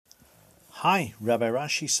Hi, Rabbi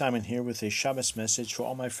Rashi Simon here with a Shabbos message for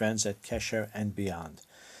all my friends at Kesher and beyond.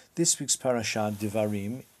 This week's Parashat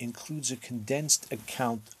Devarim includes a condensed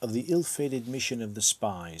account of the ill-fated mission of the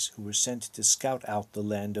spies who were sent to scout out the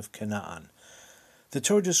land of Canaan. The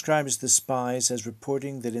Torah describes the spies as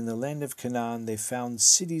reporting that in the land of Canaan they found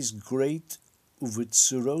cities great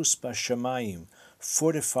uvitsuros bashamayim,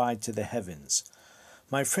 fortified to the heavens.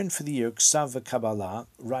 My friend for the year, Ksav Kabbalah,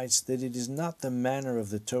 writes that it is not the manner of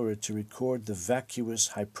the Torah to record the vacuous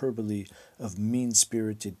hyperbole of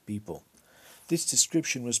mean-spirited people. This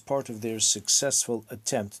description was part of their successful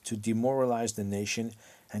attempt to demoralize the nation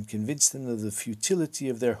and convince them of the futility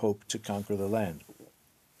of their hope to conquer the land.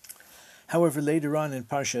 However, later on in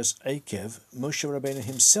Parashat Eikev, Moshe Rabbeinu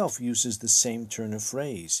himself uses the same turn of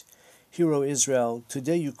phrase. Hear, O Israel,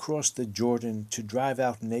 today you crossed the Jordan to drive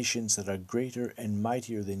out nations that are greater and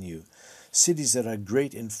mightier than you, cities that are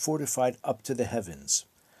great and fortified up to the heavens.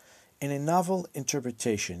 In a novel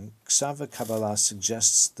interpretation, Ksav Kabbalah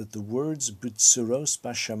suggests that the words B'tsuros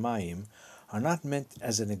Bashamayim are not meant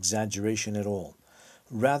as an exaggeration at all.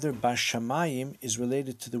 Rather, Bashamayim is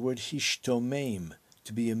related to the word Hishtomeim,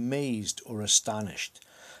 to be amazed or astonished.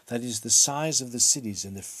 That is, the size of the cities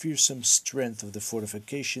and the fearsome strength of the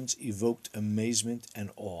fortifications evoked amazement and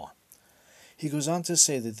awe. He goes on to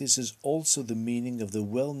say that this is also the meaning of the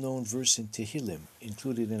well-known verse in Tehillim,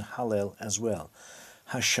 included in Hallel as well.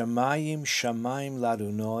 Hashamayim shamayim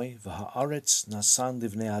ladunoi v'haaretz nasan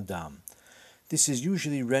livnei adam. This is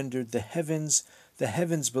usually rendered the heavens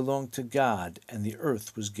belong to God, and the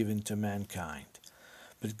earth was given to mankind.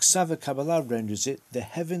 But Ksav Kabbalah renders it, the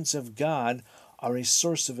heavens of God are a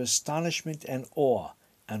source of astonishment and awe,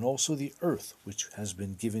 and also the earth which has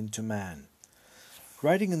been given to man.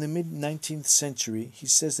 Writing in the mid-19th century, he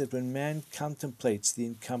says that when man contemplates the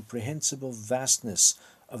incomprehensible vastness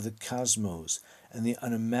of the cosmos and the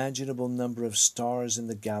unimaginable number of stars in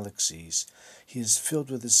the galaxies, he is filled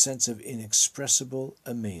with a sense of inexpressible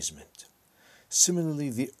amazement. Similarly,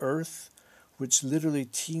 the earth, which literally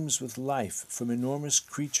teems with life, from enormous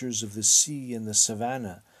creatures of the sea and the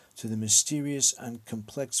savannah to the mysterious and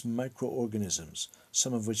complex microorganisms,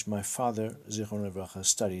 some of which my father, Zichron Levracha,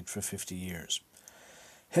 studied for 50 years.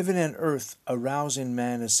 Heaven and earth arouse in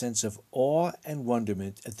man a sense of awe and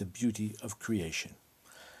wonderment at the beauty of creation.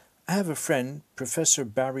 I have a friend, Professor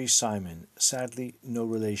Rabbi Simon, sadly no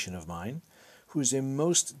relation of mine, who is a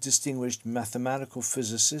most distinguished mathematical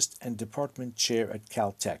physicist and department chair at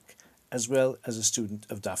Caltech, as well as a student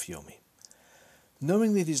of Daf Yomi.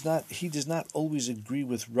 Knowing that he does not always agree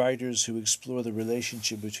with writers who explore the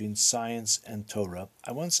relationship between science and Torah,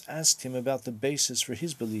 I once asked him about the basis for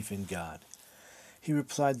his belief in God. He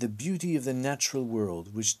replied, the beauty of the natural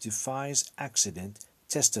world, which defies accident,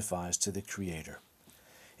 testifies to the Creator.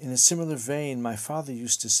 In a similar vein, my father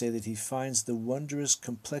used to say that he finds the wondrous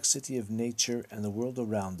complexity of nature and the world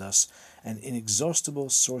around us an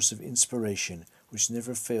inexhaustible source of inspiration, which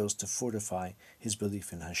never fails to fortify his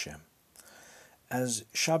belief in Hashem. As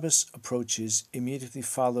Shabbos approaches, immediately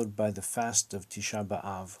followed by the fast of Tisha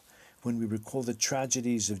B'Av, when we recall the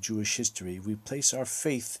tragedies of Jewish history, we place our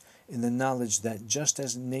faith in the knowledge that just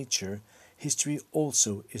as nature, history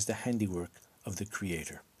also is the handiwork of the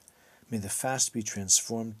Creator. May the fast be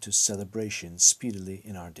transformed to celebration speedily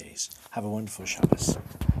in our days. Have a wonderful Shabbos.